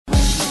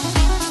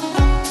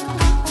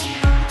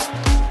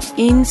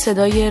این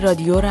صدای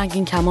رادیو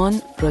رنگین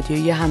کمان،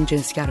 رادیوی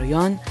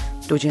همجنسگرایان،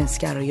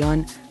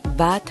 دوجنسگرایان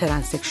و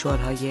ترنسکشوال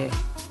های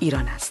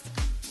ایران است.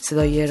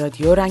 صدای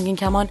رادیو رنگین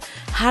کمان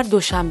هر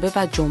دوشنبه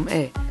و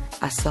جمعه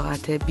از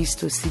ساعت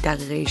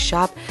 20:30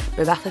 شب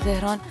به وقت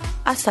تهران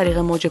از طریق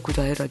موج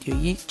کوتاه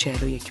رادیویی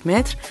 41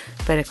 متر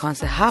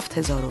فرکانس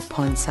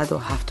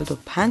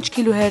 7575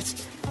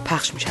 کیلوهرتز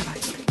پخش می شود.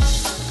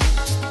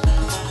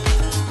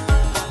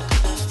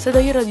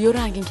 صدای رادیو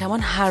رنگین کمان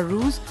هر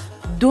روز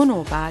 2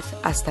 نوبت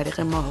از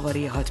طریق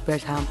ماهواره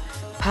هاتبرد هم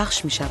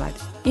پخش می شود.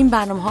 این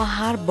برنامه ها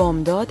هر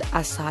بامداد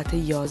از ساعت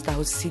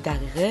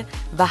 11:30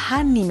 و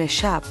هر نیمه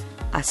شب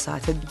از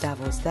ساعت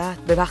 12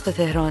 به وقت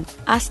تهران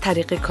از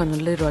طریق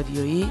کانال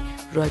رادیویی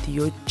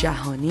رادیو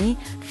جهانی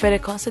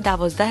فرکانس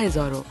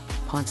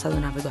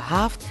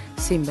 12597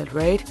 سیمبل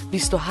ریت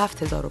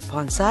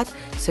 27500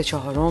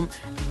 3/4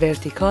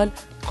 ورتیکال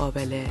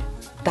قابل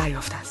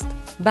دریافت است.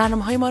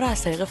 برنامه‌های ما را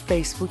از طریق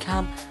فیسبوک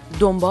هم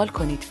دنبال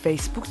کنید.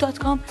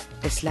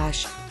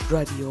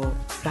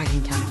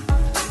 facebook.com/radio.ranginkaman.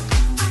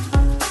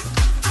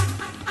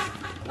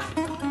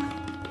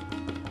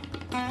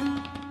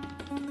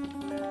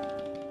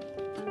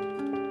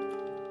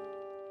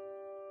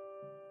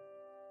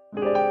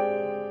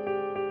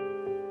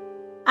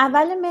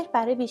 اول مهر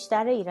برای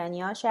بیشتر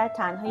ایرانی‌ها شاید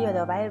تنها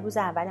یادآور روز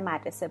اول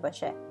مدرسه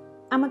باشه.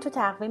 اما تو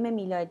تقویم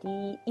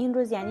میلادی این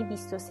روز یعنی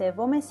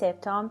 23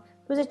 سپتامبر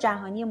روز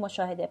جهانی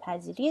مشاهده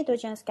پذیری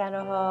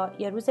دوجنسگراها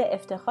یا روز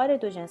افتخار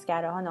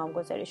دوجنسگراها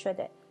نامگذاری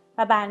شده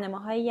و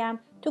برنامه‌هایی هم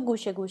تو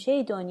گوشه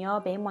گوشه دنیا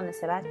به این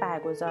مناسبت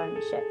برگزار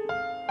میشه.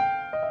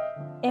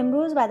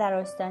 امروز و در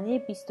آستانه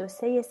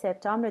 23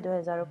 سپتامبر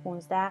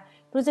 2015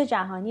 روز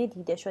جهانی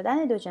دیده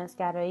شدن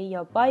دوجنسگرایی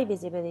یا بای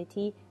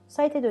ویزیبیلیتی،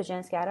 سایت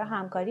دوجنسگرا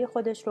همکاری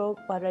خودش رو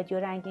با رادیو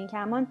رنگین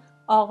کمان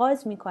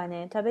آغاز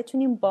میکنه تا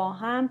بتونیم با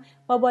هم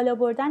با بالا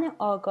بردن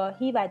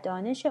آگاهی و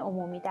دانش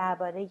عمومی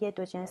درباره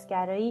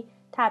دوجنسگرایی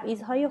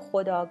تبعیض‌های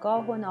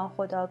خودآگاه و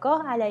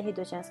ناخودآگاه علیه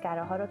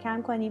دوجنسگراها رو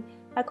کم کنیم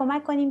و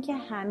کمک کنیم که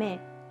همه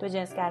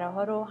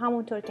دوجنسگراها رو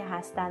همونطور که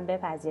هستن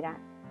بپذیرن،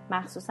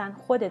 مخصوصاً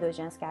خود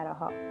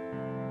دوجنسگراها.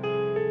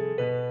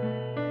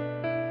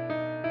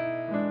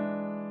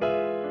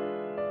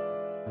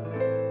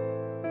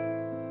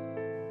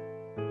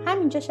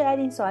 همینجا شاید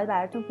این سوال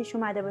براتون پیش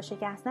اومده باشه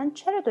که اصلا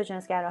چرا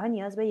دوجنسگراها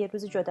نیاز به یه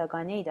روز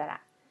جداگانه‌ای دارن؟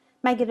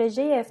 مگه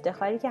رژه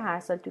افتخاری که هر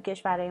سال تو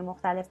کشورهای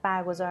مختلف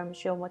برگزار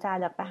میشه و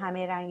متعلق به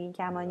همه رنگین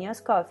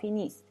کمانیاست کافی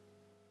نیست؟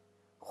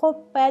 خب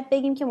باید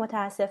بگیم که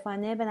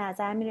متاسفانه به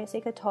نظر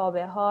میرسه که تا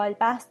به حال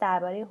بحث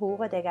درباره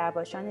حقوق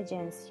دگرباشان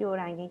جنسی و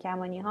رنگین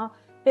کمانی‌ها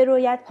به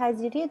رویت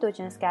پذیری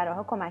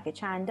دوجنسگراها کمک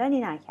چندانی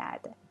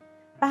نکرده.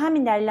 و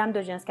همین دلیل هم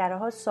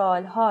دوجنسگراها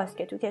سال هاست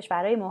که تو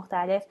کشورهای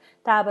مختلف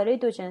درباره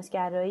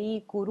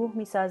دوجنسگرایی گروه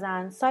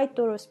میسازن، سایت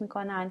درست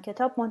میکنن،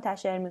 کتاب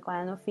منتشر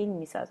میکنن و فیلم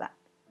میسازن.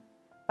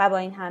 و با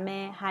این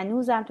همه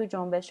هنوزم تو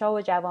جنبش‌ها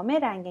و جوامع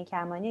رنگین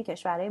کمانی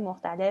کشورهای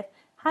مختلف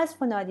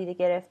حذف و نادیده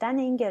گرفتن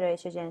این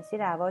گرایش جنسی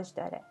رواج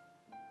داره.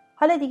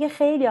 حالا دیگه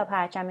خیلی‌ها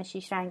پرچم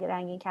 6 رنگ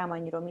رنگین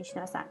کمانی رو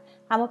میشناسن،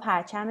 اما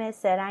پرچم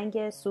 3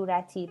 رنگ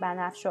صورتی،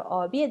 بنفش و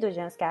آبی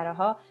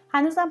دوجنسگراها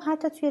هنوزم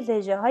حتی توی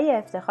رژه‌های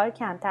افتخار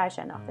کمتر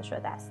شناخته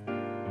شده است.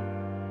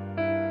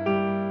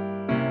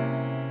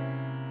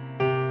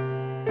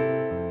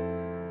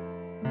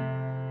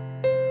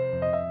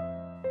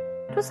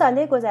 تو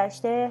سالهای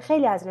گذشته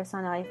خیلی از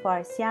رسانه‌های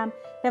فارسی هم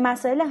به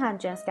مسائل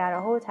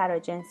همجنسگراها و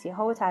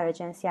تراجنسی‌ها و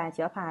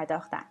تراجنسیتی‌ها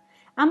پرداختن.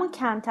 اما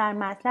کمتر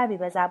مطلبی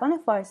به زبان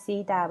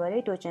فارسی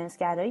درباره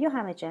دوجنسگرایی و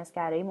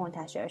همه‌جنسگرایی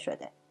منتشر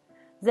شده.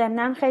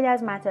 ضمناً خیلی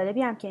از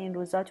مطالبی هم که این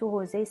روزا تو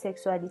حوزه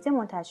سکسوالیته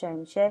منتشر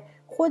میشه،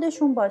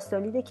 خودشون با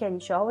تولید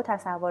کلیشه‌ها و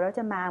تصورات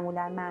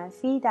معمولاً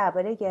منفی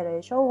درباره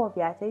گرایش‌ها و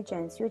هویت‌های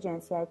جنسی و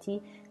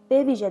جنسیتی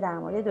به ویژه در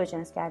مورد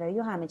دوجنسگرایی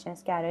و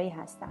همه‌جنسگرایی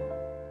هستن.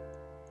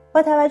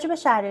 با توجه به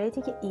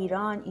شرایطی که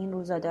ایران این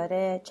روزا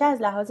داره، چه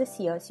از لحاظ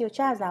سیاسی و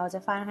چه از لحاظ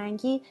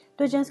فرهنگی،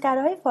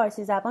 دوجنسگراهای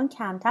فارسی زبان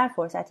کمتر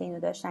فرصت اینو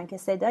داشتن که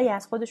صدایی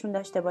از خودشون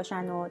داشته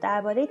باشن و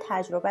درباره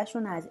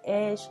تجربهشون از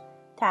عشق،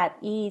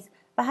 تبعیض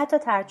و حتی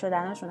طرد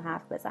شدناشون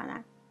حرف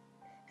بزنن.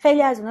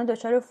 خیلی از اونا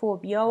دچار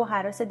فوبیا و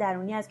هراس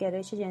درونی از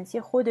گرایش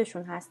جنسی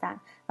خودشون هستن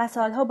و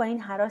سالها با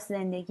این هراس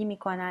زندگی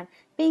میکنن،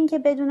 به اینکه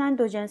بدونن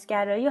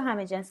دوجنسگرایی و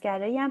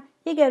همه‌جنسگرایی هم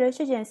یه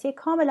گرایش جنسی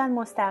کاملا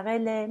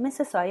مستقله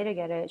مثل سایر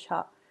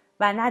گرایش‌ها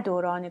و نه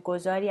دوران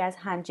گذاری از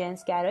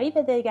همجنسگرایی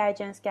به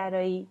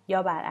دگرجنسگرایی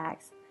یا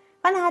برعکس،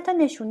 و نه حتی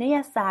نشونه‌ای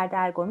از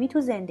سردرگمی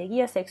تو زندگی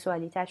یا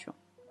سکسوالیتشون.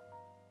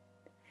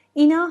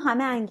 اینا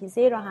همه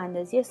انگیزه راه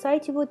اندازی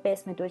سایتی بود به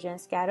اسم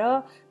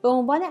دوجنسگرا به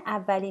عنوان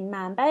اولین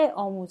منبع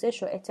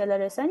آموزش و اطلاع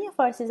رسانی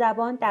فارسی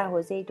زبان در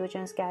حوزه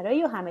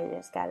دوجنسگرایی و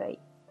همه‌جنسگرایی.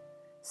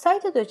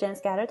 سایت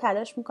دوجنسگرا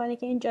تلاش میکنه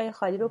که این جای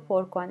خالی رو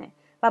پر کنه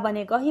و با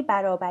نگاهی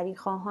برابری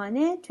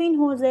خواهانه تو این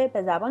حوزه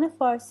به زبان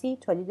فارسی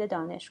تولید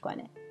دانش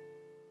کنه.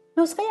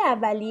 نسخه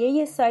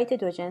اولیه سایت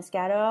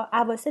دوجنسگرا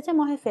اواسط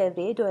ماه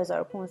فوریه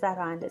 2015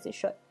 راه اندازی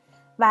شد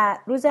و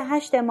روز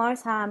 8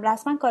 مارس هم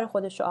رسما کار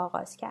خودش رو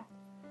آغاز کرد.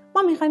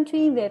 ما میخوایم توی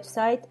این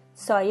وبسایت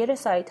سایر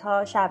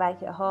سایت‌ها،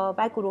 شبکه‌ها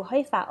و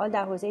گروه‌های فعال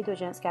در حوزه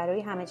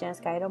دوجنسگرایی همه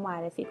جنسگرایی را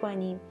معرفی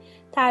کنیم،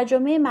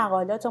 ترجمه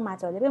مقالات و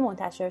مطالب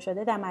منتشر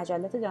شده در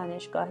مجلات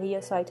دانشگاهی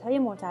یا سایت‌های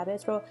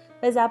مرتبط رو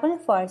به زبان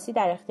فارسی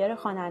در اختیار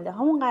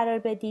خواننده‌هامون قرار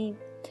بدیم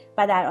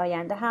و در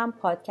آینده هم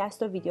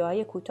پادکست و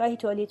ویدیوهای کوتاهی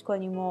تولید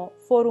کنیم و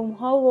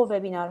فروم‌ها و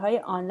وبینارهای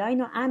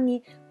آنلاین و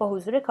امنی با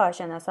حضور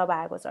کارشناسا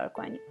برگزار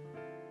کنیم.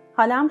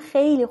 حالا هم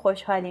خیلی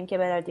خوشحالیم که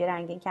به رادیو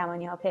رنگین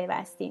کمانی ها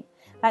پیوستیم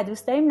و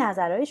دوست داریم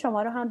نظرهای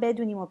شما رو هم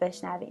بدونیم و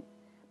بشنویم.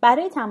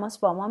 برای تماس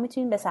با ما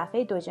میتونید به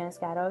صفحه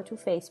دوجنسگرا تو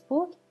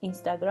فیسبوک،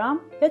 اینستاگرام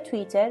یا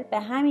توییتر به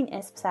همین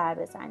اسم سر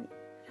بزنید.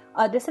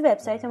 آدرس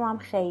وبسایت ما هم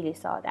خیلی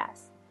ساده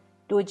است.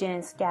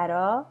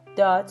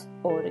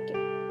 دوجنسگرا.org.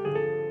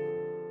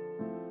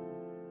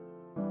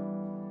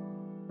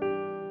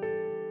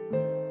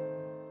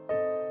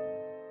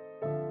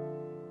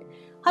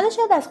 حالا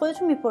شاید از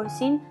خودتون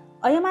میپرسین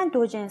آیا من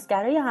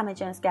دوجنسگرا یا همه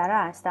جنسگرا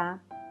هستم؟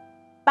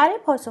 برای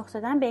پاسخ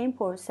دادن به این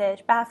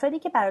پرسش به افرادی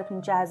که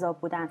براتون جذاب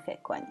بودن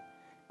فکر کنید.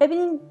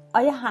 ببینین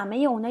آیا همه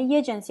اونا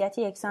یه جنسیت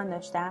یکسان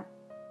داشتن؟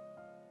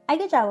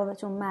 اگه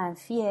جوابتون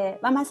منفیه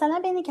و مثلا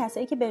بین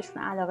کسایی که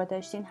بهشون علاقه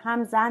داشتین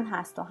هم زن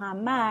هست و هم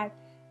مرد،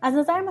 از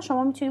نظر ما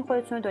شما میتونید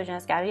خودتون رو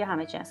دوجنسگرا یا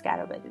همه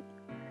جنسگرا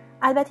بدونید.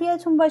 البته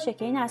یادتون باشه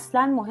که این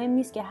اصلا مهم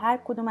نیست که هر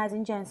کدوم از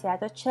این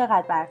جنسیت‌ها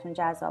چقدر براتون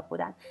جذاب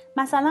بودن.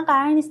 مثلا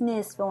قرار نیست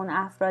نصف اون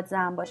افراد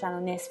زن باشن و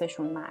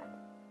نصفشون مرد.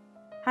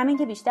 همین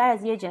که بیشتر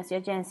از یه جنس یا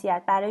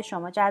جنسیت برای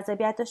شما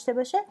جذابیت داشته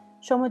باشه،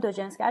 شما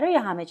دوجنسگرا یا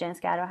همه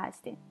جنسگرا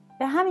هستین.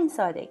 به همین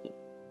سادگی.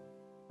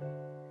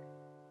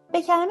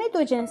 به کلمه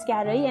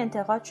دوجنسگرایی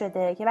انتقاد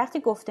شده که وقتی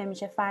گفته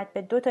میشه فرد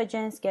به 2 تا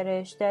جنس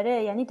گرایش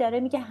داره، یعنی داره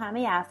میگه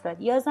همه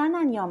افراد یا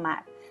زنن یا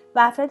مرد، و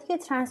افرادی که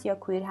ترنس یا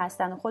کویر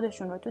هستن و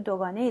خودشون رو تو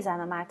دوگانه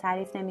زن و مرد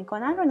تعریف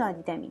نمی‌کنن رو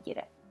نادیده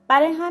میگیره.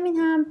 برای همین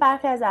هم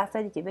برخی از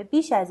افرادی که به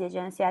بیش از یه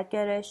جنسیت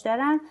گرایش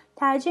دارن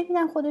ترجیح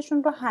میدن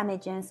خودشون رو همه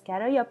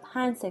جنسگرا یا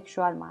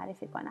پنسکشوال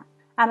معرفی کنن.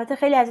 البته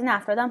خیلی از این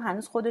افراد هم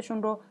هنوز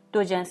خودشون رو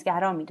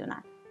دوجنسگرا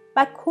میدونن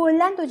و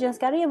کلا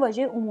دوجنسگرا یه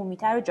واژه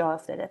عمومی‌تر و جا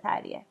افتاده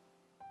تریه.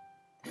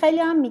 خیلی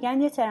هم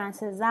میگن یه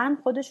ترنس زن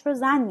خودش رو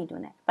زن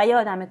میدونه و یه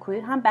آدم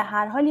کویر هم به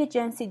هر حال یه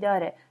جنسی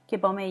داره که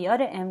با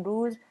معیار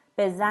امروز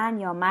به زن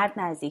یا مرد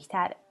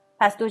نزدیک‌تره.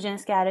 پس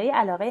دوجنسگرایی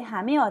علاقه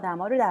همه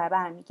آدما رو در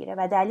بر میگیره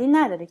و دلیل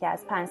نداره که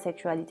از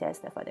پنسکشوالیته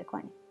استفاده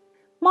کنیم.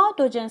 ما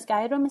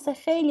دوجنسگرایی رو مثل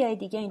خیلی‌های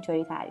دیگه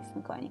اینطوری تعریف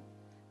می‌کنیم: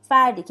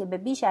 فردی که به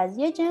بیش از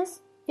یه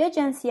جنس یا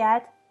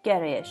جنسیت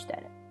گرایش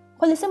داره.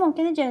 خلاصه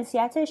ممکنه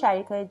جنسیت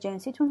شریکای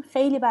جنسیتون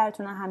خیلی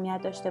براتون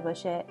اهمیت داشته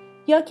باشه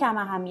یا کم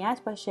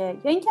اهمیت باشه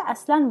یا اینکه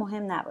اصلاً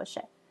مهم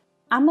نباشه.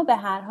 اما به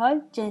هر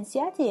حال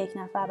جنسیت یک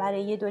نفر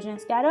برای یه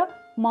دوجنسگرا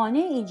مانع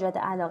ایجاد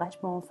علاقش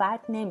به اون فرد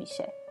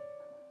نمیشه.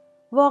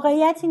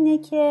 واقعیت اینه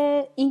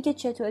که اینکه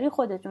چطوری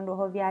خودتون رو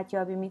هویت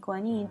یابی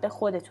میکنین به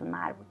خودتون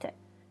مربوطه.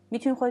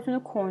 میتونید خودتون رو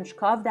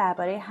کنجکاو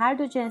درباره هر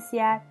دو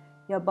جنسیت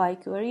یا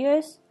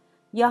بایکوریوس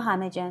یا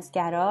همه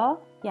جنسگرا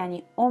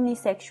یعنی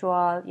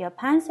اومنیسکشوال یا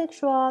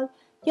پنسکشوال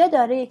یا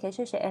دارای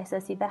کشش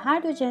احساسی به هر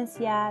دو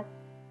جنسیت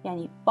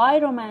یعنی بای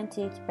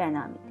رومانتیک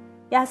بنامید.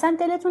 یا اصلا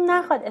دلتون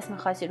نخواد اسم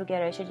خاصی رو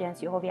گرایش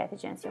جنسی و هویت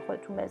جنسی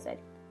خودتون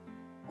بذارید.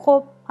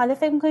 خب حالا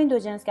فکر میکنین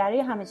دوجنسگرا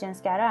یا همه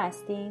جنسگرا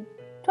هستین؟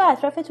 تو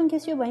اطرافتون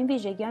کسی رو با این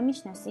ویژگی‌ها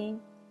میشناسین؟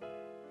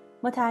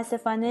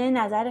 متاسفانه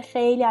نظر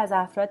خیلی از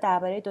افراد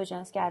درباره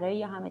دوجنسگرایی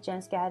یا همه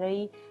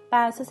جنسگرایی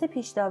بر اساس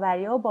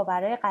پیش‌داوری‌ها و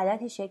باورهای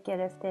غلطی شکل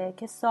گرفته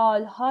که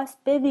سال‌هاست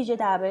به ویژه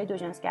درباره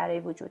دوجنسگرایی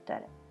وجود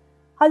داره.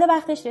 حالا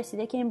وقتش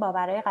رسیده که این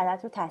باورهای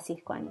غلط رو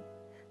تصحیح کنیم.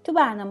 تو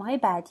برنامه‌های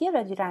بعدی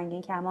رادیو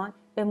رنگین کمان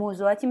به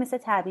موضوعاتی مثل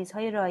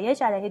تبعیض‌های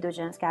رایج علیه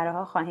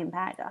دوجنسگراها خواهیم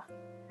پرداخت.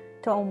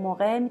 تا اون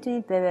موقع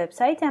میتونید به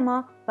وبسایت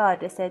ما به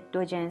آدرس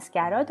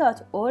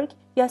دوجنسگرا.org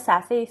یا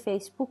صفحه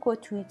فیسبوک و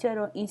توییتر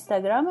و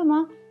اینستاگرام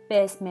ما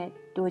به اسم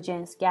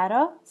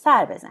دوجنسگرا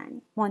سر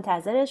بزنید.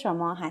 منتظر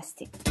شما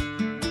هستیم.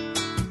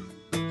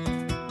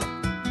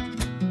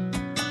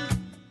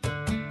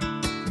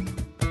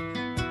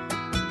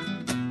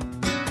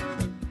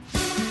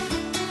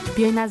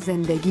 بیاین از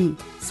زندگی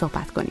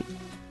صحبت کنیم.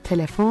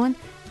 تلفن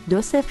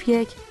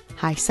 201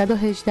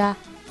 818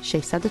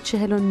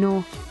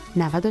 649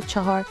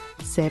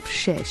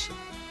 9406.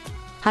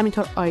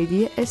 همینطور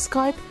آیدی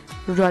اسکایپ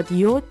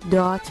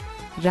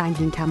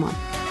radio.ranginkaman.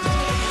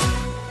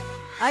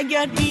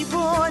 اگر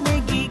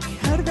دیوانگی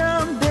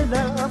کردم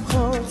دلم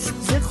خواست،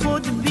 ز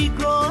خود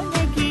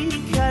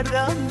بیگانگی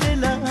کردم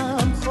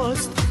دلم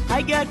خواست.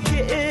 اگر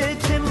که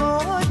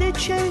اعتماد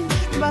چشم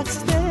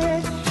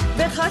بسته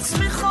به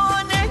خصم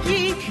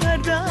خانگی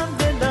کردم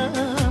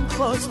دلم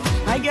خواست.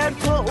 اگر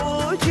تا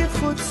اوج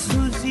خود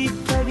سوزی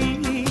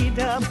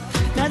پریدم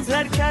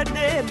نظر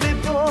کرده به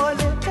بال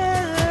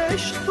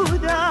عشق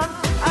بودم.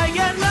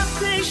 اگر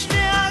لفتشته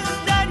از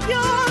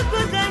دریا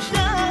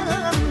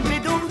گذشتم به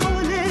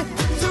دنبال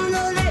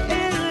زلال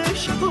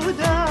عشق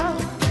بودم.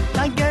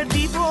 اگر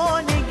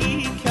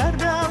دیوانگی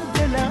کردم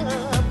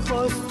دلم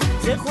خواست،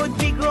 ز خود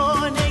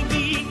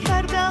بیگانگی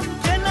کردم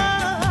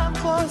دلم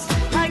خواست.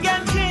 اگر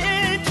که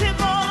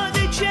اعتماد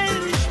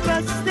چشم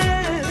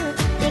بسته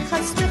به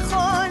خصم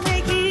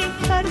خانگی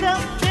کردم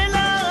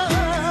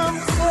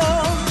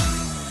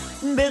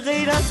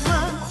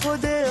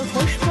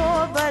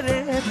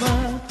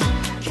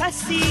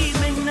کسی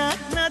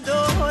منت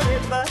نداره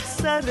بر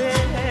سر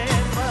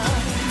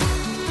من.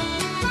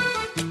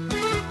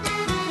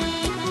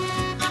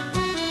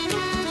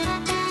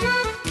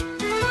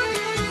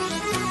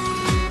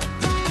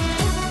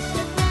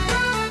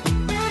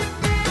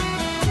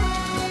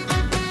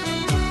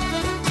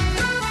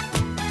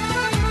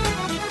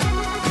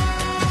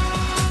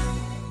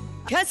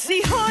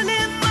 کسی حال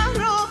من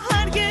رو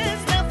هرگز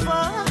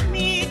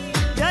نفهمید،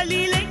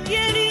 دلیل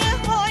گریه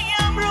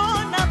هایم رو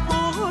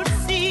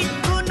نپرسید.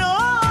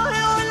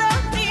 گناه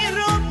عالمی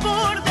رو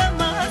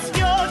بردم از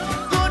یاد،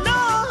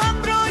 گناهم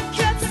رو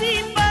کسی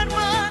بر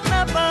من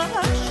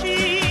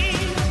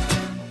نبخشید.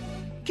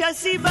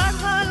 کسی بر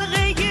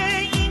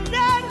حلقه این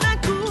در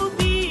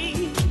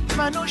نکوبید،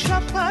 منو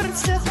شب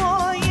پرسه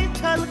های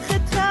تلخ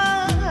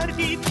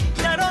تردید.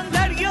 در آن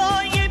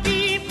دریای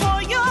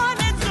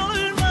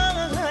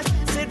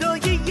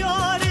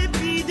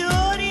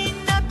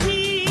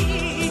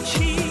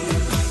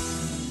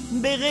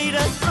به غیر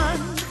از من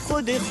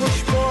خود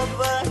خوش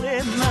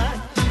باور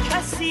من،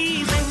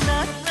 کسی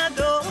منت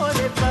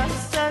نداره بر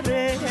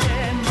سر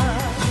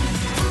من.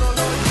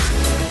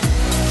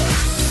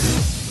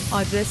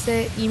 آدرس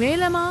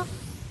ایمیل ما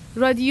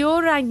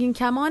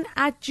radio.ranginkaman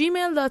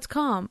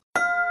 @gmail.com.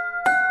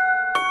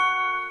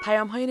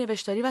 پیام‌های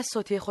نوشتاری و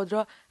صوتی خود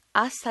را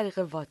از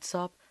طریق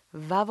واتساپ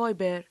و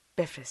وایبر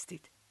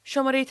بفرستید.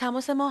 شماره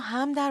تماس ما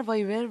هم در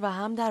وایبر و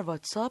هم در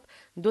واتساپ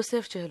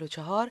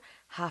 2044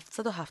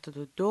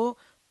 772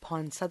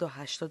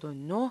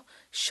 589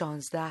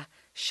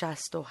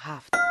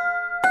 1667.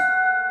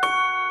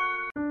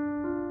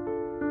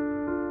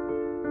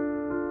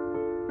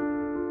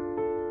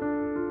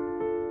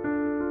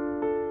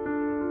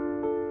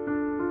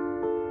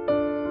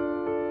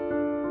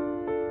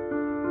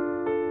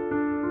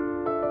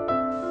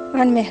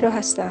 من مهرو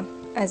هستم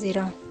از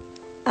ایران.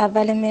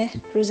 اول مهر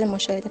روز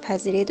مشاهده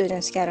پذیری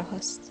دوجنسگرا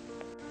هست.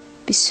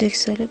 21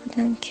 ساله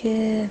بودم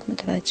که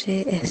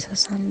متوجه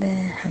احساسم به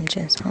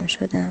همجنس هم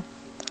شدم.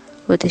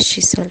 حدود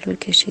 6 سال طول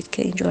کشید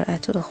که این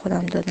جرأت رو به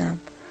خودم دادم،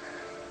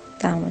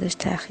 در موردش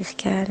تحقیق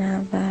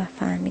کردم و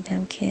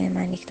فهمیدم که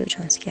من یک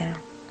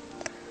دوجنسگرام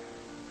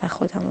و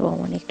خودم رو به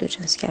عنوان یک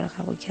دوجنسگرا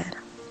قبول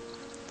کردم.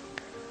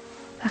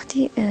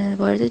 وقتی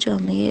وارد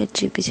جامعه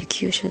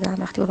LGBTQ شدم،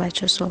 وقتی با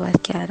بچه‌ها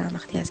صحبت کردم،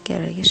 وقتی از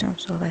گرایشم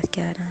صحبت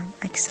کردم،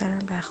 اکثرا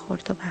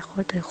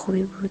برخورد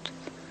خوبی بود.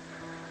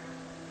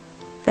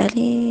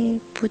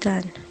 ولی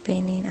بودن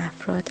بین این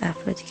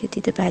افرادی که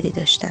دید بدی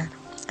داشتن،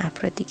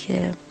 افرادی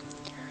که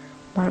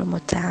ما رو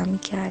متهم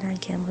می‌کردن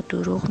که ما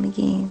دروغ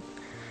میگیم،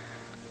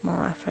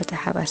 ما افراد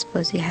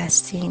هوسبازی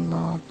هستیم،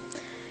 ما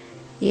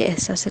یه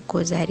احساس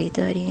گذری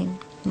داریم،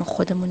 ما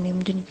خودمون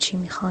نمیدونیم چی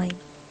می‌خوایم،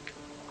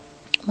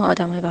 ما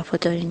آدمای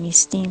وفاداری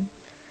نیستیم،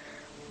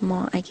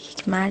 ما اگه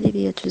یک مردی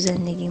بیاد تو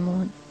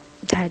زندگیمون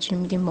ترجیح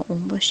میدیم با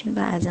اون باشیم و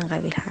از این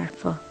قبیل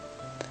حرفا.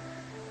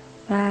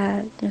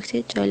 و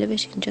نکته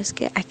جالبش اینجاست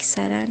که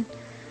اکثرا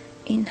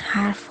این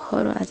حرف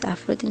ها رو از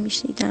افرادی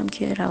میشنیدم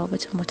که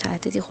روابط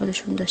متعددی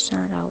خودشون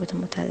داشتن، روابط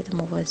متعدد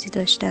موازی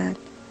داشتن،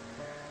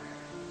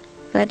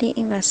 ولی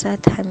این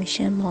وسط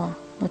همیشه ما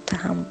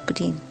متهم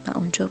بودیم و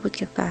اونجا بود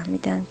که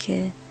فهمیدم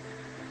که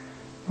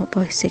ما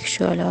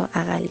بایسکشوال ها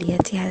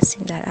اقلیتی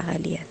هستیم در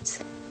اقلیت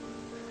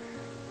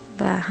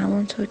و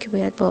همونطور که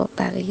باید با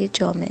بقیه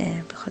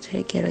جامعه به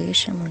خاطر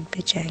گرایشمون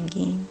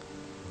بجنگیم،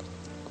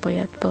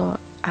 باید با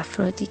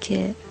افرادی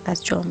که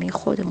از جامعه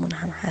خودمون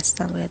هم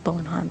هستن باید با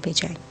اونها هم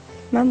بجنگیم.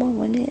 من به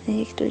عنوان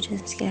یک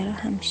دوجنسگرا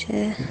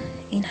همیشه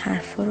این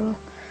حرفا رو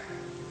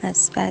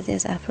از بعضی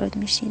از افراد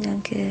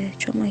میشنیدم که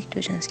چون ما یک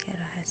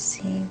دوجنسگرا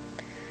هستیم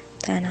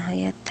در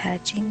نهایت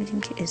ترجیح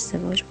میدیم که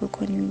ازدواج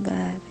بکنیم و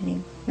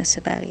بریم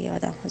مثل بقیه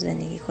آدم ها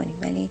زندگی کنیم.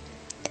 ولی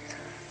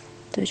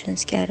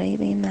دوجنسگرایی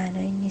به این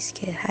معنی نیست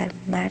که هر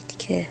مردی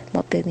که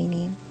ما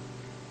ببینیم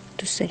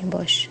دوست داریم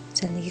باش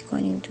زندگی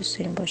کنیم، دوست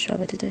داریم باش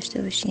رابطه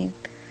داشته باشیم،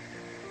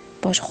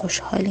 باش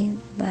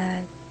خوشحالیم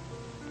و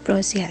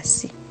راضی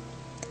هستیم.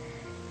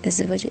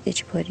 ازدواج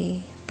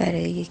اجباری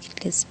برای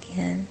یک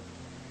لزبیان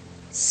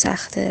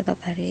سخته و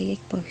برای یک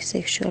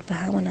بایسکشوال به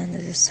همون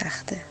اندازه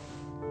سخته،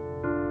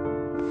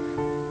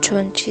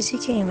 چون چیزی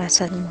که این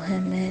وسط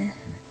مهمه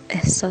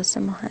احساس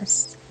ما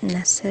هست،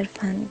 نه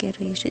صرفاً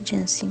گرایش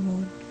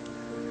جنسیمون.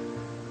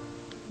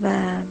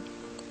 و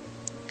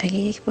اگه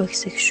یک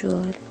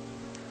بایسکشوال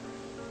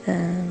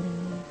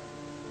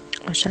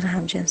عاشق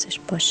همجنسش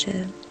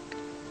باشه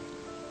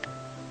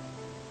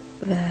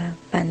و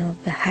بنا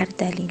به هر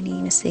دلیلی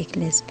مثل یک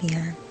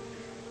لزبیان،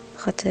 به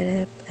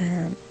خاطر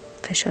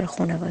فشار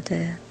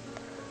خانواده،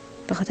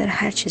 به خاطر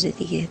هر چیز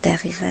دیگه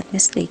دقیقاً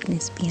مثل یک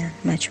لزبیان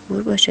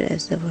مجبور باشه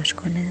ازدواج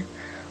کنه،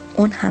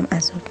 اون هم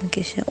عذاب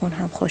میکشه، اون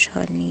هم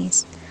خوشحال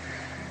نیست،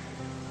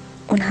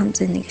 اون هم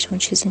زندگیش اون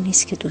چیزی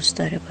نیست که دوست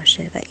داره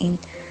باشه. و این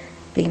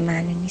به این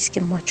معنی نیست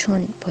که ما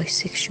چون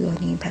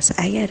بایسکشوالیم پس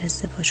اگر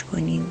ازدواج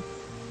کنیم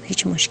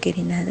هیچ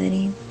مشکلی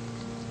نداریم،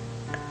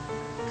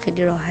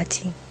 خیلی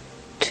راحتیم.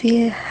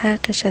 توی هر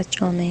قشر از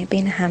جامعه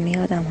بین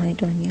همه آدم‌های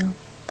دنیا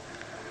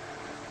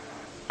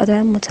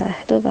آدم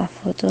متعهد و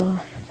وفادار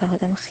و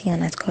آدم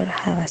خیانتکار و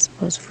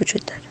هوسباز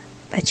وجود داره.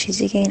 و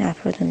چیزی که این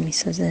افراد رو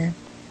میسازه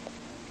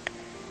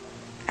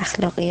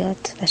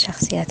اخلاقیات و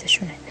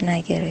شخصیتشونه،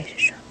 نه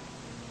گرایششون.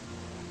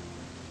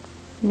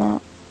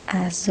 ما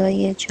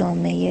اعضای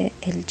جامعه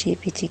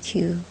LGBTQ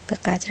به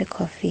قدر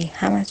کافی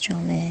هم از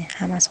جامعه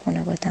هم از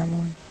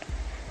خانواده‌مون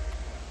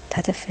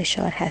تحت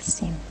فشار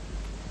هستیم.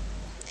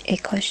 ای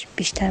کاش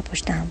بیشتر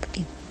پشت هم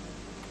بودیم،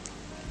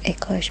 ای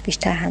کاش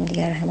بیشتر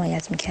همدیگر رو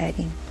حمایت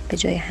میکردیم، به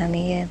جای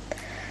همه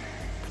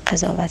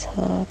قضاوت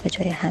ها، به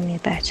جای همه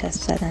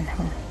برچسب زدن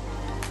ها.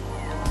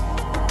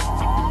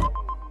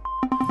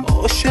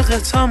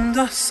 عاشقتم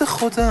دست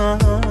خودم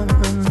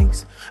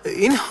نیست،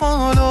 این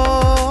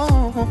حالا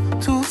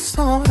دوست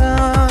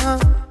دارم.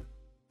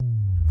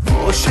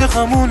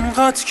 عاشقم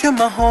اونقدر که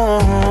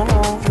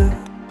محاله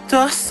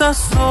دست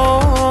از تو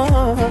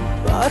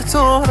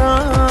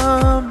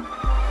بردارم.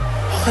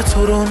 آخه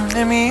تو رو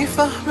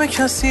نمیفهمه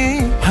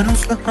کسی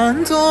هنوز به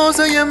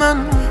اندازه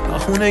من،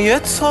 بهونه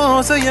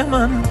تازه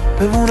من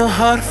بمونه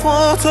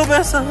حرفاتو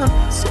بزن،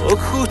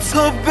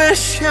 سکوتو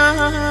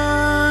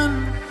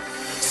بشکن.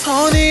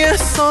 ثانیه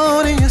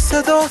ثانیه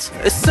صدات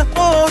مثل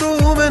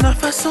آروم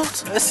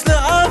نفسات، مثل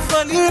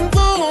اولین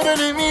بار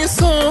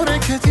نمیذاره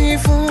که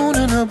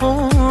دیوونه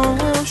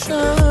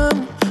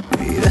نباشم.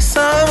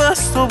 میرسم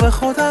از تو به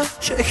خودم،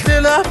 شکل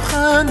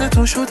لبخند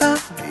تو شدم،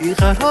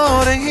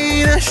 بیقرار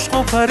این عشق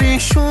و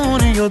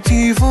پریشونی و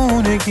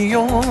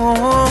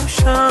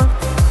دیوونگیاشم.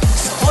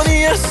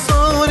 ثانیه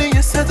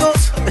ثانیه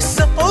صدات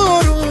مثل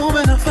آروم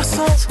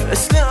نفسات،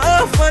 مثل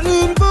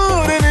اولین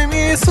بار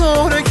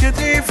نمیذاره که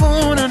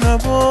دیوونه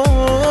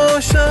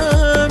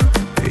نباشم.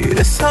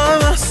 میرسم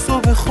از تو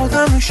به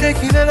خودم،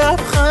 شکل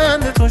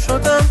لبخند تو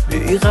شدم،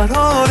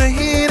 بیقرار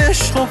این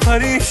عشق و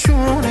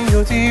پریشونی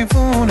و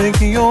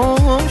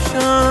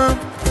دیوونگیاشم.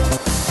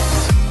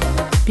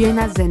 بیاین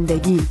از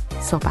زندگی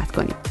صحبت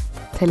کنیم.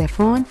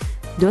 تلفن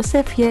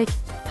 201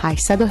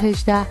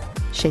 818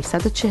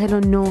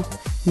 649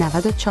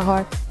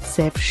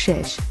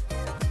 9406.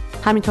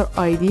 همینطور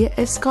آیدی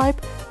اسکایپ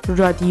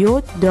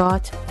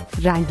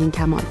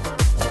radio.ranginkaman.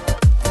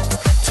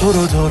 تو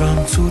رو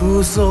دارم تو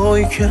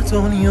روزایی که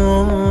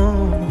دنیا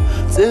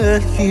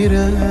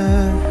دلگیره،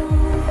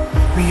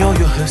 میای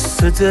و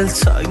حس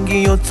دلتنگی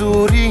یا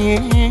دوری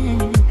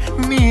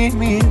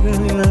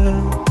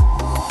میمیره،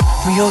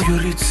 میای و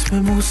ریتم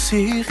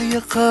موسیقی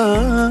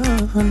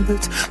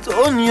قلبت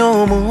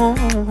دنیامو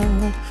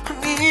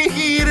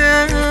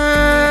میگیره.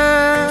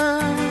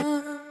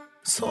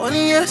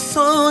 ثانیه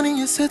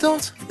ثانیه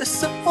صدات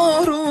مثل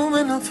آروم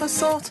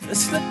نفسات،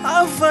 مثل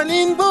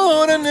اولین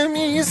بار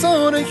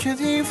نمیذاره که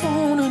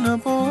دیوونه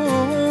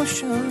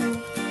نباشم.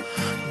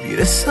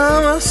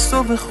 میرسم از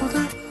تو به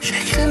خودم،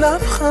 شکل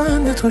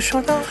لبخند تو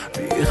شدم،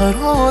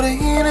 بیقرار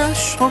این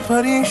عشق و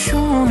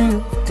پریشونی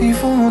و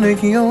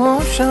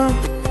دیوونگیاشم.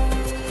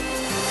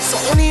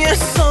 ثانیه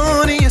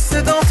ثانیه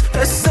صدات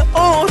مثل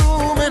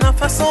آروم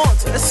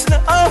نفسات، مثل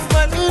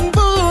اولین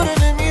بار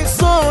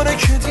نمیذاره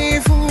که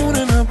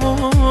دیوونه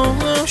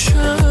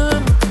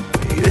نباشم.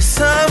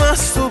 میرسم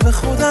از تو به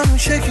خودم،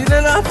 شکل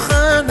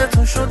لبخند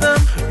تو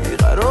شدم،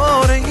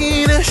 بیقرار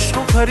این عشق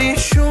و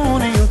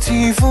پریشونی و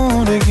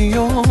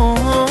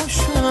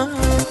دیوونگیاشم.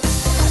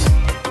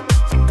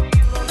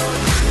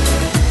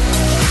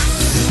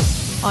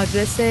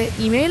 آدرس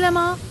ایمیل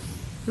ما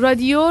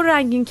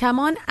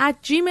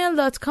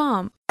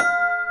radio.ranginkaman@gmail.com.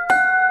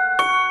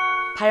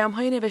 پیام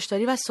های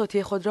نوشتاری و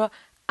صوتی خود را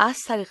از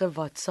طریق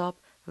واتساپ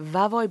و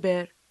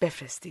وایبر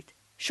بفرستید.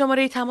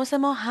 شماره تماس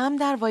ما هم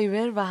در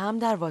وایبر و هم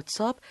در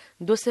واتساپ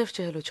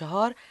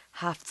 2044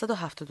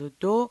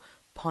 772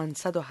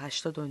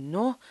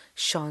 589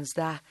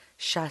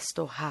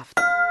 1667.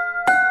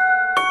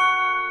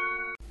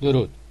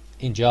 درود،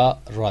 اینجا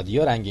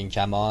رادیو رنگین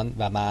کمان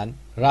و من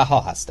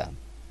رها هستم.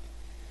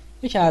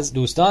 یکی از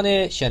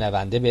دوستان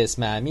شنونده به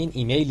اسم امین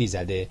ایمیلی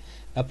زده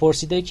و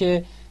پرسیده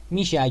که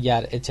میشه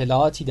اگر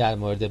اطلاعاتی در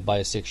مورد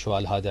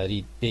بایسکشوال ها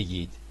دارید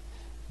بگید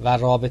و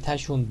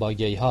رابطهشون با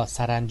گی ها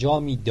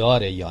سرانجامی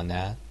داره یا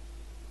نه.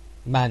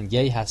 من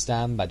گی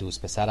هستم و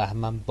دوست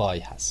پسرم هم بای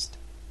هست.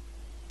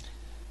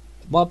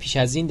 ما پیش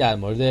از این در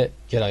مورد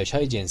گرایش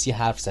های جنسی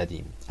حرف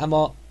زدیم،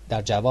 اما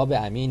در جواب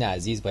امین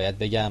عزیز باید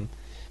بگم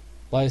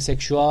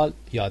بایسکشوال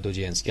یا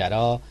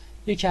دوجنسگرا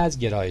یکی از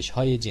گرایش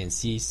های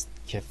جنسی است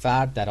که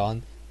فرد در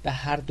آن به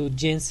هر دو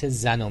جنس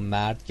زن و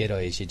مرد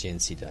گرایش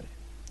جنسی داره.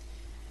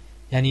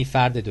 یعنی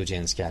فرد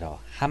دوجنسگرا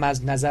هم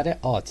از نظر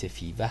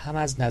عاطفی و هم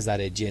از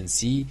نظر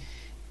جنسی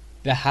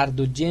به هر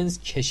دو جنس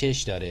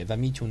کشش داره و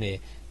میتونه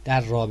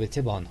در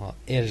رابطه با آنها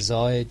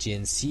ارضاء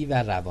جنسی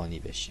و روانی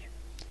بشه.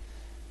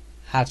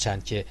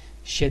 هرچند که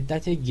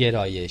شدت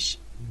گرایش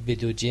به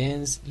دو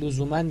جنس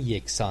لزوماً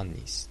یکسان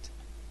نیست.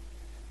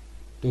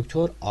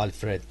 دکتر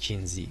آلفرد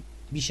کینزی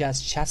بیش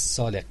از 60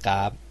 سال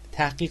قبل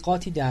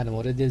تحقیقاتی در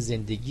مورد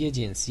زندگی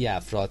جنسی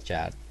افراد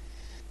کرد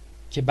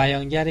که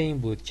بیانگر این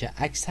بود که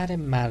اکثر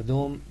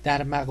مردم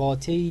در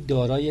مقاطعی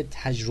دارای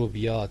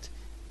تجربیات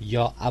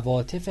یا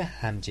عواطف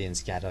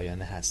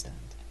همجنسگرایانه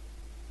هستند.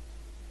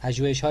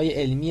 پژوهش‌های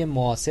علمی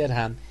معاصر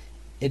هم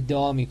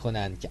ادعا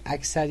می‌کنند که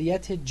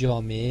اکثریت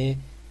جامعه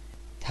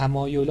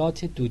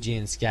تمایلات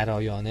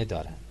دوجنسگرایانه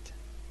دارند.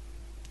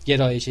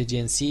 گرایش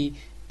جنسی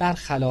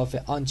برخلاف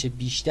آنچه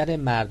بیشتر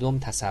مردم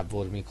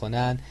تصور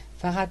می‌کنند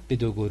فقط به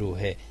دو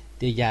گروه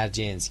دیگر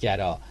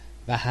جنسگرا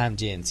و هم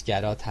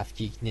جنسگرا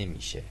تفکیک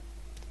نمیشه.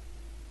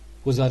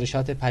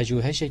 گزارشات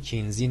پژوهش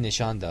کینزی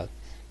نشان داد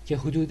که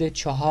حدود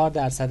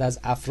 4% از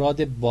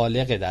افراد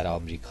بالغ در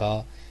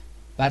آمریکا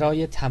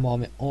برای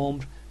تمام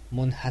عمر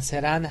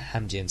منحصراً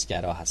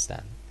همجنسگرا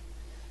هستند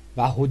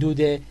و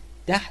حدود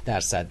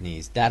 10%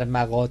 نیز در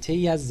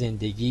مقاطعی از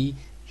زندگی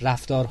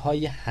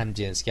رفتارهای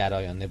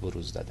همجنسگرایانه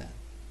بروز دادند.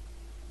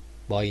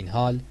 با این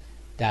حال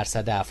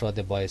درصد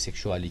افراد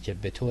بایسکشوالی که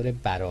به طور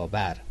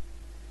برابر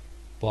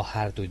با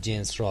هر دو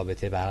جنس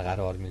رابطه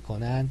برقرار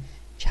می‌کنند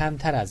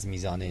کمتر از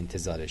میزان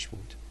انتظارش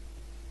بود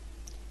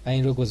و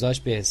این رو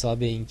گذاشت به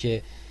حساب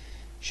اینکه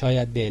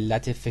شاید به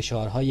علت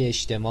فشارهای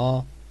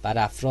اجتماع بر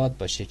افراد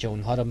باشه که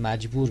اونها رو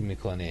مجبور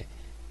میکنه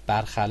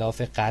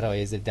برخلاف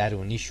غرایز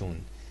درونیشون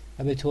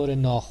و به طور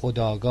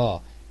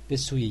ناخودآگاه به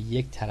سوی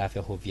یک طرف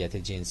هویت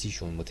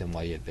جنسیشون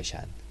متمایل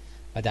بشن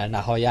و در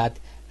نهایت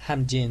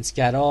هم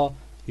جنسگرا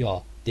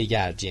یا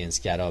دیگر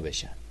جنسگرا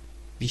بشن.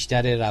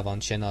 بیشتر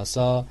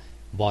روانشناسا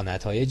با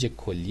نتایج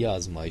کلی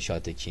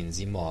آزمایشات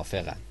کینزی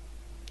موافقن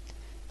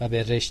و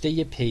به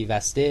رشته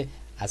پیوسته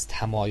از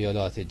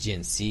تمایلات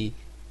جنسی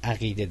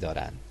عقیده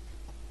دارند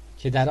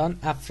که در آن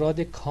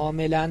افراد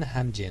کاملا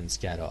هم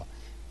جنسگرا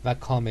و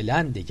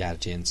کاملا دیگر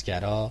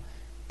جنسگرا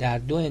در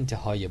دو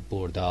انتهای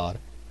بردار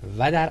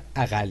و در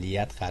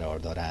اقلیت قرار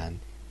دارند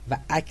و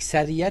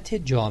اکثریت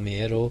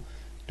جامعه رو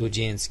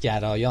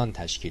دوجنسگرایان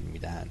تشکیل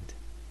میدهند.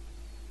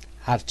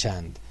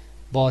 هرچند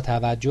با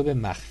توجه به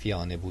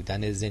مخفیانه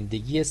بودن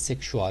زندگی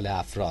سکشوال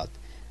افراد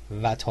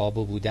و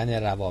تابو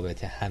بودن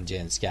روابط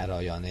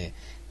همجنسگرایانه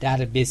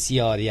در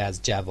بسیاری از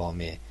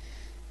جوامع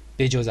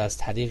به جز از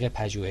طریق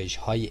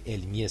پژوهش‌های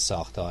علمی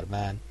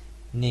ساختارمند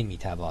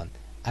نمیتوان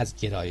از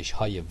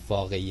گرایش‌های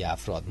واقعی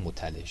افراد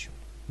مطلع شد.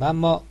 و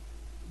اما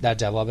در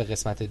جواب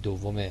قسمت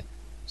دوم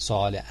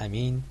سوال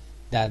امین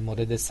در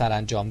مورد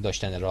سرانجام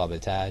داشتن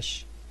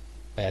رابطه‌اش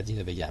باید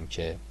اینو بگم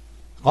که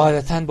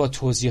غالباً با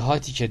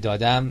توضیحاتی که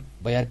دادم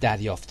باید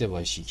دریافته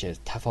باشی که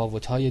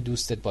تفاوت‌های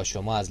دوستت با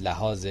شما از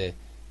لحاظ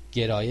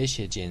گرایش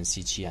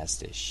جنسی چی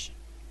هستش.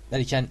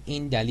 ولیکن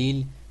این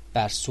دلیل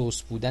بر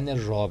سوس بودن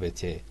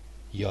رابطه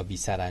یا بی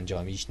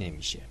سرانجامیش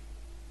نمیشه.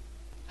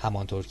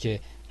 همانطور که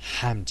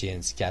هم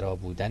جنسگرا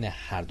بودن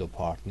هر دو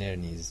پارتنر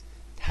نیز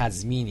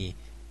تضمینی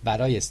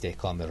برای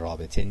استحکام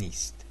رابطه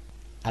نیست.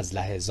 از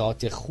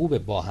لحظات خوب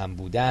با هم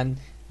بودن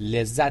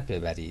لذت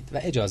ببرید و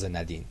اجازه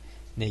ندین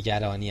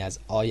نگرانی از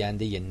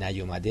آینده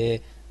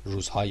نیومده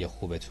روزهای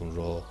خوبتون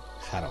رو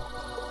خراب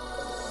کنه.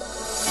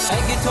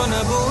 اگه تو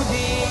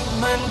نبودی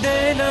من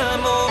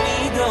دلمو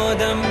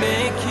میدادم به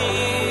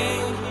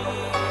کی؟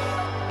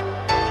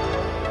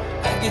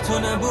 اگه تو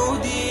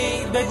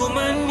نبودی بگو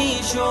من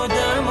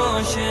میشدم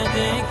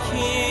عاشق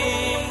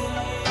کی؟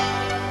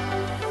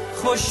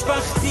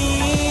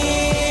 خوشبختی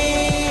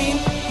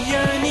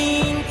یعنی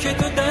این که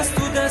تو دست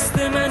تو دست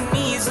من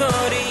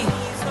میذاری،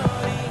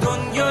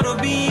 دنیا رو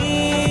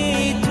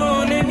بی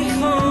تو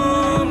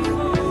نمیخوام،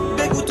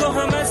 بگو تو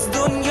هم از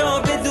دنیا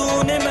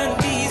بدون من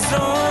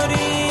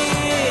بیزاری.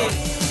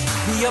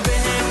 بیا به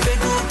هم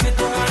بگو که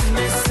تو هم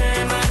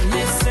مثل من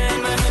حس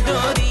منو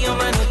داری یا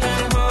منو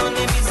تنها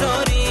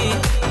نمیذاری،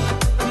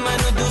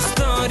 منو دوست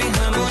داری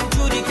همون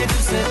جوری که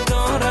دوست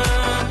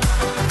دارم.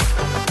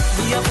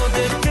 بیا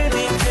خودت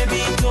ببین که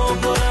بی تو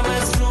برم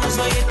از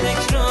روزای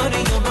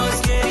تکراری و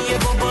باز گریه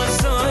و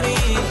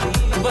بازاری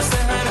واسه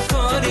هر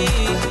کاری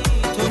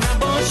تو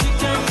نباشی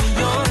کم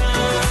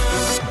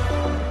میارم.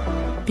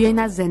 بیاین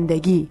از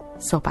زندگی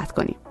صحبت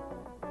کنیم.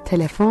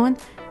 تلفن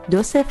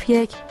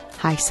 201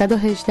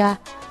 818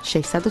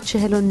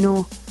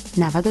 649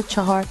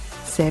 94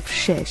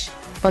 06.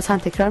 باز هم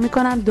تکرار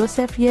میکنم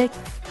 201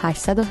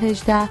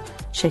 818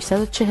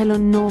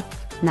 649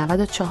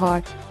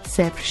 94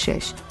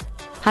 06.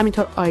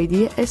 همینطور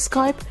آیدی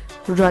اسکایپ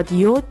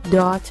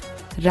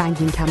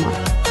radio.ranginkaman.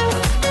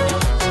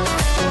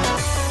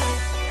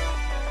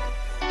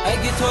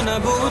 اگه تو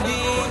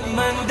نبودی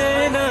من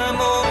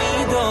دلمو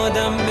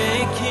میدادم به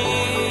کی؟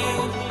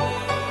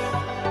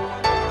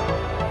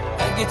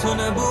 اگه تو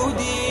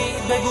نبودی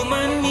بگو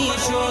من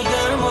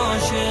میشدم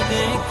عاشق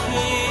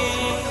کی؟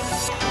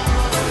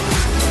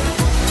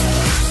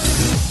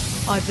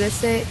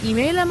 آدرس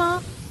ایمیل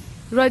ما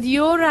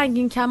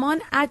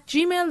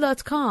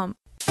radio.ranginkaman@gmail.com.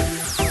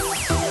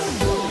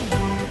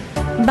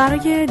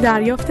 برای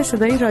دریافت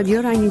صدای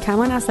رادیو رنگین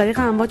کمان از طریق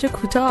امواج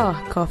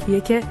کوتاه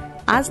کافیه که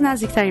از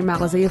نزدیکترین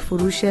مغازه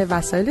فروش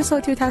وسایل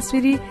صوتی و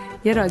تصویری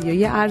یه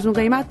رادیوی ارزون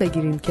قیمت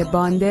بگیریم که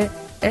باند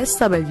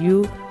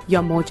SW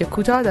یا موج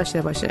کوتاه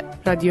داشته باشه.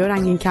 رادیو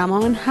رنگین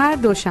کمان هر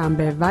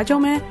دوشنبه و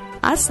جمعه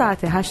از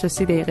ساعت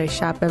 8:30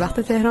 شب به وقت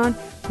تهران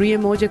روی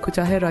موج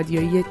کوتاه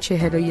رادیویی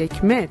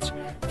 41 متر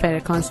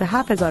فرکانس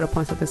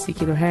 7530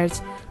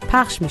 کیلوهرتز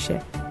پخش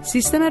میشه.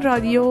 سیستم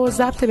رادیو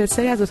ضبط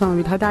بسیاری از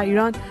اتومبیل‌ها در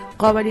ایران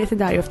قابلیت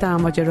دریافت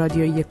امواج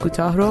رادیویی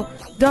کوتاه رو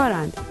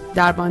دارند.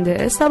 در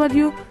باند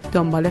SW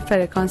دنبال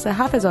فرکانس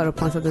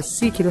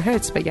 7530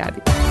 کیلوهرتز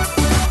بگردید.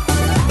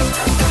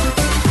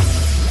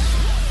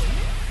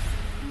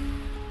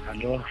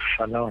 الو،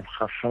 سلام،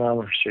 خسته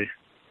نباشید.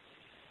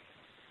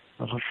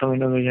 خواستم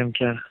اینو بگم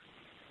که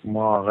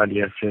ما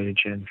اقلیت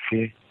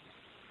جنسی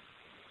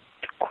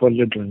تو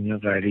کل دنیا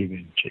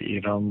غریبیم، چه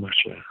ایران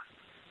باشه،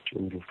 چه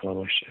اروپا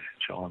باشه،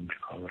 چه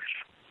آمریکا باشه،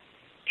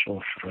 چه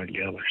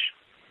استرالیا باشه.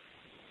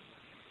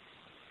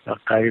 و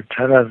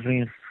غریبتر از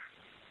این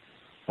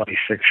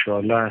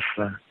بایسکشوال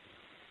هستن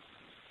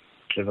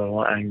که به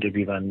ما انگ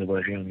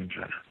بیبنده‌باری ها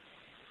میزنن.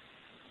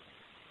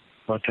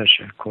 با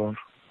تشکر.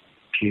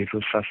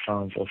 پیروز هستم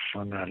از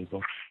استان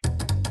البرز.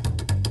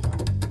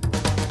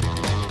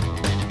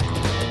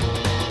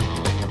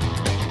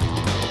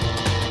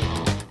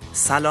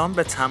 سلام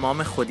به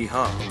تمام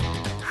خودی‌ها.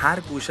 هر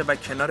گوشه و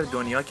کنار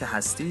دنیا که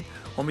هستید،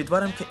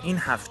 امیدوارم که این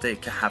هفته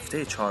که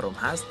هفته 4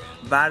 هست،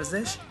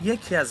 ورزش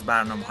یکی از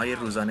برنامه‌های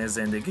روزانه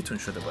زندگیتون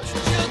شده باشه.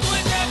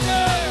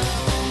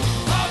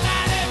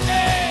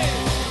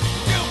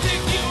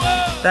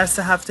 در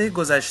 3 هفته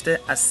گذشته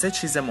از 3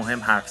 چیز مهم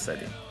حرف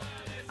زدیم.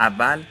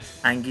 اول،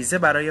 انگیزه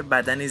برای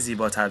بدنی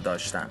زیباتر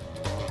داشتن.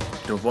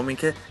 دوم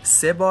اینکه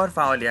 3 بار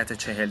فعالیت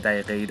 40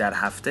 دقیقه‌ای در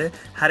هفته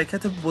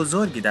حرکت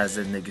بزرگی در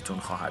زندگیتون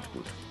خواهد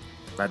بود.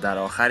 و در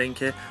آخر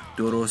اینکه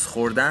درست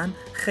خوردن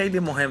خیلی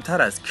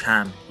مهمتر از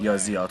کم یا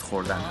زیاد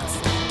خوردن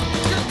است.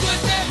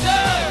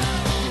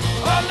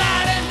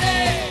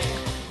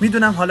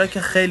 میدونم حالا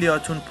که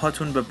خیلیاتون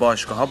پاتون به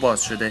باشگاه‌ها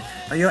باز شده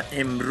و یا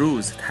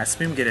امروز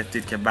تصمیم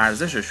گرفتید که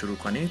ورزش رو شروع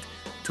کنید،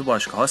 تو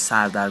باشگاه‌ها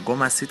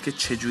سردرگم هستید که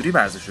چجوری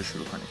ورزش رو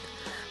شروع کنید.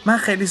 من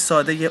خیلی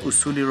ساده یه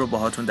اصولی رو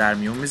باهاتون در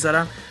میون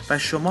میذارم و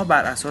شما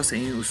بر اساس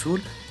این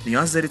اصول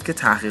نیاز دارید که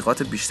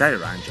تحقیقات بیشتری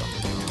رو انجام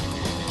بدید.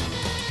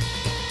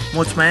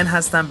 مطمئن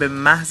هستم به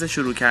محض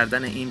شروع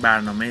کردن این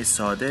برنامه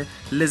ساده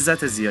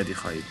لذت زیادی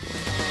خواهید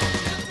برد.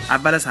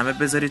 اول از همه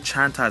بذارید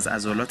چند تا از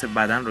عضلات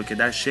بدن رو که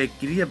در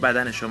شکل‌گیری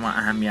بدن شما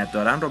اهمیت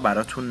دارن رو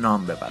براتون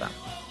نام ببرم.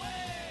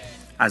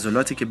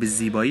 عضلاتی که به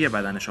زیبایی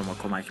بدن شما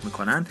کمک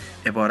میکنن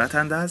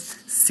عبارتند از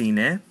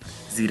سینه،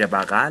 زیر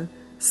بغل،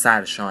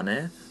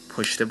 سرشانه،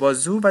 پشت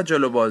بازو و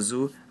جلو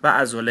بازو و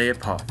عضله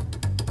پا.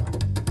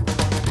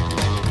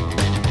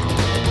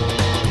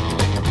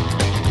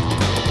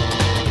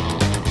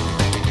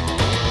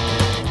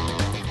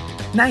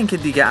 نه اینکه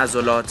دیگه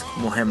عضلات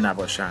مهم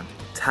نباشن.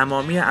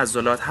 تمامی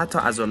عضلات، حتی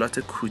عضلات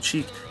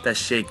کوچیک، در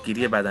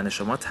شکل‌گیری بدن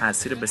شما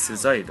تأثیر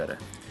بسزایی داره.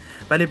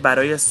 ولی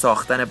برای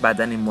ساختن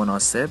بدنی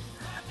مناسب،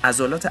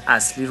 عضلات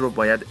اصلی رو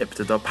باید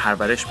ابتدا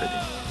پرورش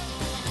بدیم.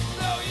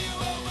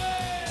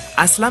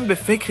 اصلا به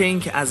فکر این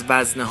که از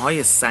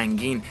وزنه‌های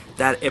سنگین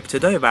در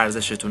ابتدای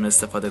ورزشتون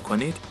استفاده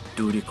کنید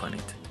دوری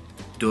کنید.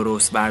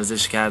 درست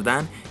ورزش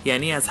کردن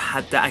یعنی از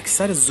حد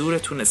اکثر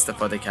زورتون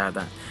استفاده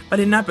کردن،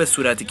 ولی نه به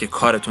صورتی که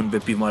کارتون به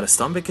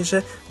بیمارستان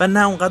بکشه و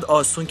نه اونقدر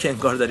آسون که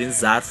انگار دارین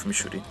ظرف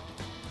میشورین.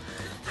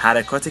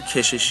 حرکات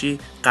کششی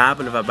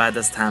قبل و بعد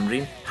از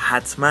تمرین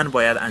حتما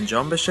باید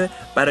انجام بشه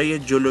برای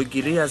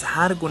جلوگیری از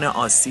هر گونه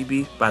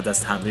آسیبی بعد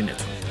از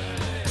تمرینتون.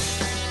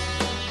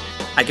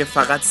 اگه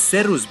فقط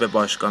 3 روز به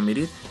باشگاه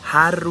میرید،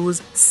 هر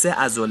روز 3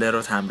 عضله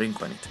رو تمرین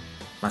کنید.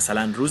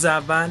 مثلا روز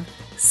اول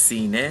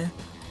سینه،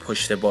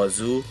 پشت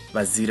بازو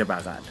و زیر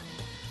بغل.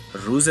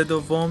 روز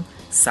دوم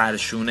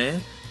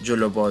سرشونه،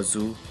 جلو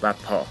بازو و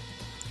پا.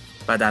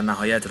 و در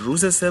نهایت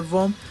روز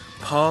سوم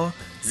پا،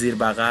 زیر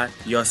بغل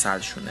یا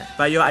سرشونه.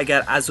 و یا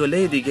اگر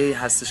عضله دیگه‌ای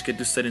هستش که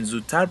دوست دارین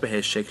زودتر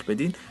بهش شکل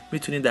بدین،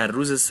 میتونید در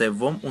روز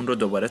سوم اون رو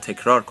دوباره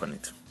تکرار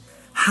کنید.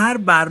 هر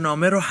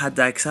برنامه رو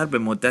حداکثر به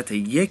مدت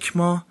 1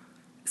 ماه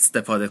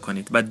استفاده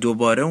کنید و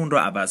دوباره اون رو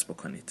عوض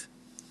بکنید.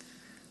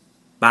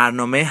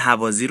 برنامه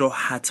هوازی رو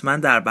حتما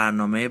در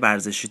برنامه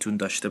ورزشیتون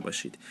داشته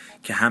باشید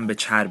که هم به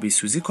چربی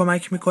سوزی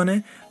کمک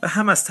میکنه و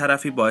هم از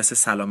طرفی باعث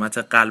سلامت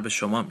قلب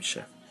شما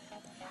میشه.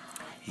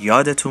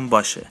 یادتون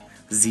باشه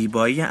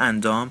زیبایی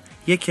اندام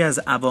یکی از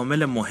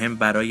عوامل مهم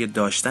برای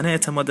داشتن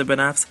اعتماد به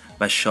نفس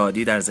و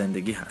شادی در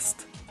زندگی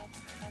هست.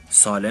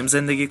 سالم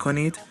زندگی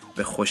کنید،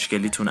 به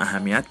خوشگلیتون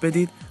اهمیت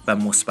بدید و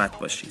مثبت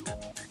باشید.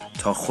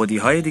 تا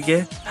خودی‌های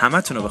دیگه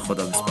همتون رو به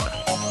خدا میسپارم.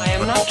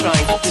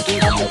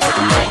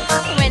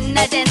 When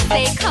I dance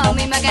they call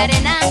me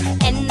Macarena,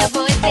 and the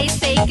boys they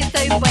say que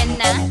soy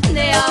buena.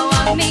 They all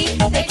want me,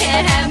 they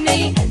can't have me,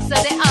 so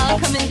they all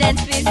come and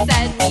dance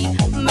beside me.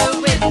 Move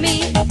with me,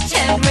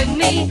 chant with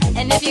me,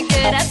 and if you're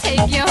good I'll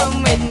take you home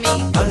with me.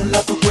 Dala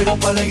tu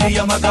cuerpo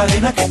alegría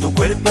Macarena, que tu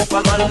cuerpo es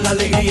para dar la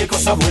alegría y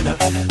cosas buenas.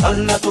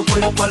 Dala tu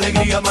cuerpo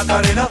alegría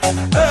Macarena,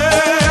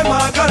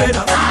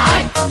 Macarena.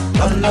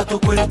 Dala tu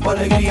cuerpo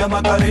alegría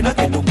Macarena,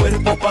 que tu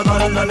cuerpo es para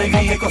dar la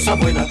alegría y cosas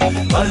buenas.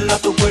 Dala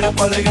tu cuerpo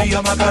alegría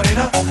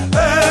Macarena,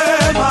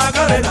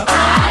 Macarena.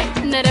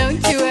 Now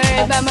don't you worry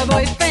about my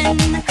boyfriend,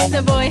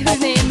 the boy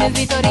whose name is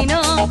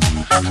Vitorino.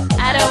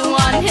 I don't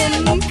want him,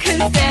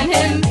 couldn't stand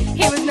him,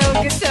 he was no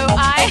good so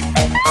I.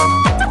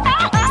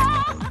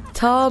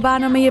 تا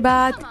برنامه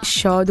بعد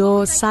شاد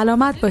و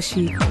سلامت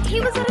باشید. He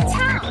was out of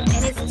town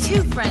and his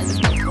 2 friends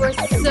were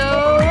so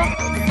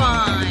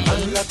fine.